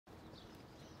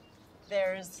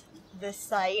There's this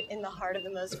site in the heart of the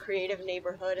most creative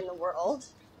neighborhood in the world,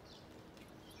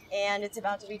 and it's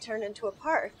about to be turned into a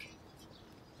park.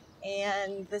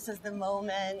 And this is the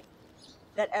moment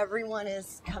that everyone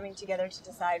is coming together to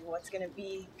decide what's going to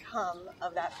become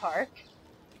of that park,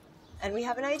 and we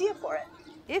have an idea for it.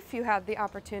 If you had the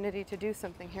opportunity to do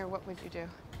something here, what would you do?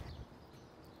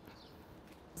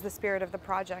 The spirit of the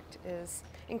project is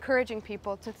encouraging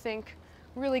people to think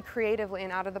really creatively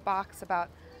and out of the box about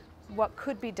what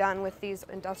could be done with these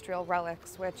industrial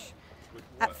relics, which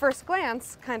at first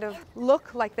glance kind of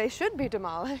look like they should be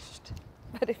demolished.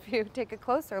 But if you take a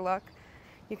closer look,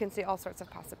 you can see all sorts of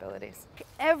possibilities.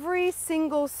 Every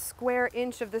single square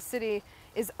inch of the city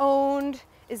is owned,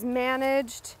 is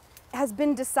managed, has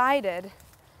been decided.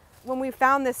 When we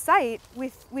found this site, we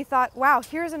thought, wow,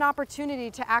 here's an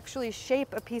opportunity to actually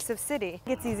shape a piece of city.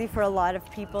 It's easy for a lot of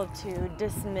people to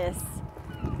dismiss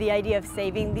the idea of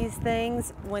saving these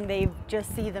things when they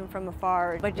just see them from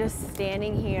afar. But just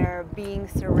standing here, being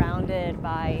surrounded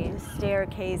by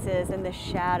staircases and the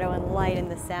shadow and light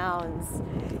and the sounds,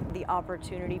 the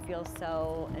opportunity feels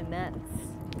so immense.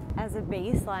 As a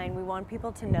baseline, we want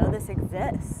people to know this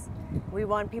exists. We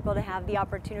want people to have the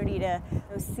opportunity to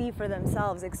see for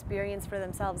themselves, experience for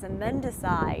themselves, and then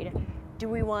decide, do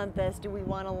we want this? Do we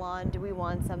want a lawn? Do we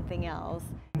want something else?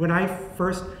 When I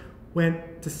first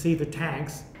went to see the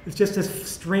tanks, it's just this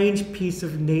strange piece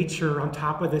of nature on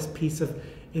top of this piece of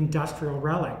industrial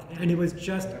relic. And it was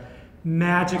just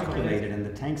magical. And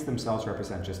the tanks themselves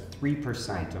represent just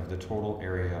 3% of the total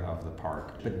area of the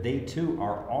park. But they too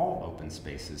are all open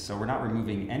spaces. So we're not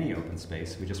removing any open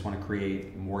space. We just want to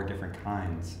create more different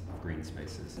kinds of green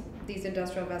spaces. These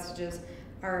industrial vestiges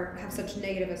have such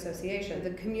negative association.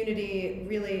 The community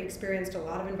really experienced a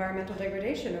lot of environmental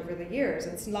degradation over the years.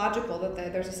 It's logical that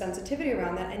there's a sensitivity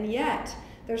around that, and yet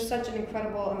there's such an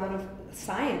incredible amount of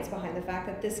science behind the fact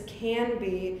that this can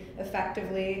be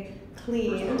effectively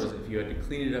cleaned. First if you had to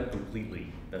clean it up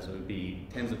completely, that would be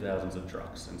tens of thousands of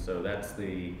trucks, and so that's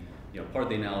the part of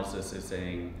the analysis is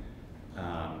saying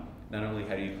not only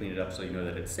how do you clean it up so you know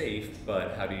that it's safe,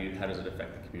 but how does it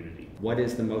affect the community? What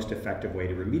is the most effective way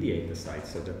to remediate the site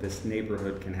so that this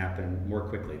neighborhood can happen more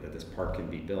quickly, that this park can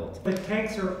be built? The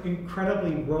tanks are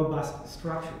incredibly robust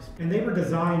structures, and they were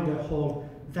designed to hold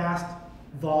vast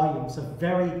volumes of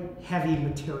very heavy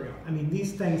material. I mean,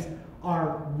 these things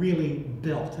are really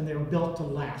built, and they were built to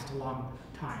last a long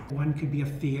time. One could be a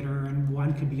theater, and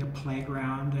one could be a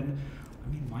playground, and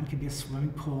one could be a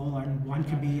swimming pool, and one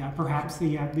could be perhaps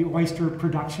the oyster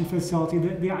production facility.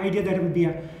 The idea that it would be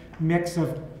a mix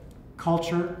of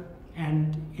culture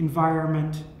and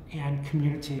environment and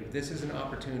community. This is an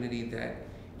opportunity that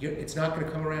it's not going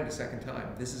to come around a second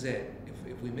time. This is it.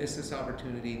 If we miss this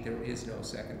opportunity, there is no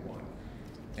second one.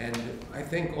 And I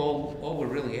think all we're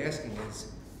really asking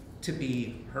is to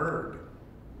be heard,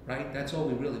 right? That's all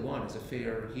we really want is a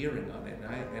fair hearing on it.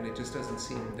 And it just doesn't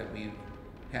seem that we've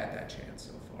had that chance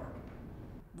so far.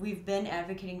 We've been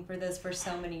advocating for this for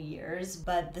so many years,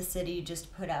 but the city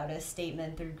just put out a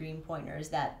statement through Green Pointers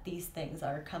that these things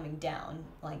are coming down,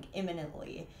 like,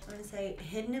 imminently. I'm going to say,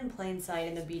 hidden in plain sight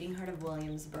in the beating heart of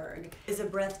Williamsburg is a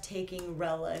breathtaking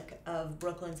relic of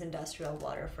Brooklyn's industrial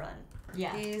waterfront.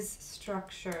 Yeah. These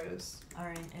structures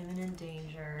are in imminent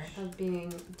danger of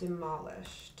being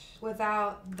demolished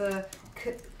without the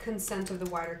consent of the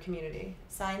wider community.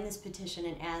 Sign this petition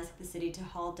and ask the city to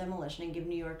halt demolition and give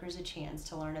New Yorkers a chance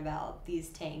to learn about these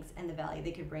tanks and the value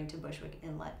they could bring to Bushwick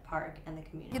Inlet Park and the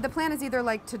community. The plan is either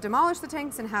to demolish the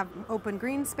tanks and have open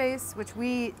green space, which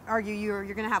we argue you're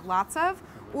going to have lots of,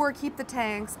 or keep the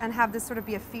tanks and have this sort of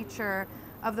be a feature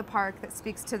of the park that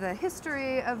speaks to the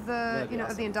history of the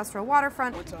of the industrial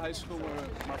waterfront. I went to high school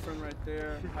with my friend right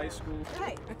there, high school.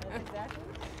 Right, exactly.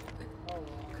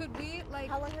 Could we,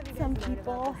 Some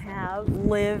people have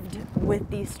lived with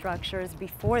these structures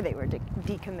before they were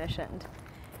decommissioned,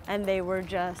 and they were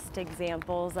just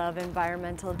examples of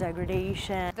environmental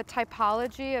degradation. The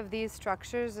typology of these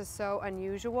structures is so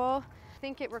unusual. I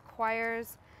think it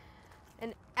requires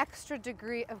an extra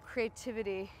degree of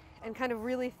creativity and kind of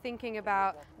really thinking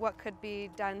about what could be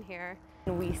done here.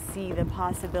 We see the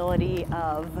possibility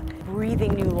of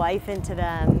breathing new life into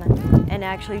them and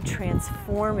actually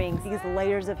transforming these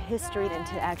layers of history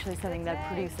into actually something that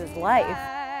produces life.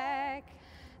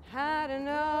 How to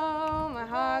know my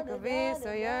heart could be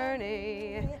so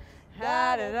yearning.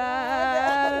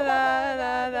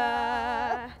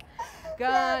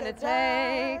 Gonna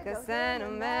take a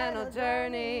sentimental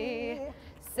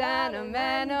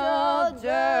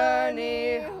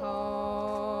journey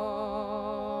home.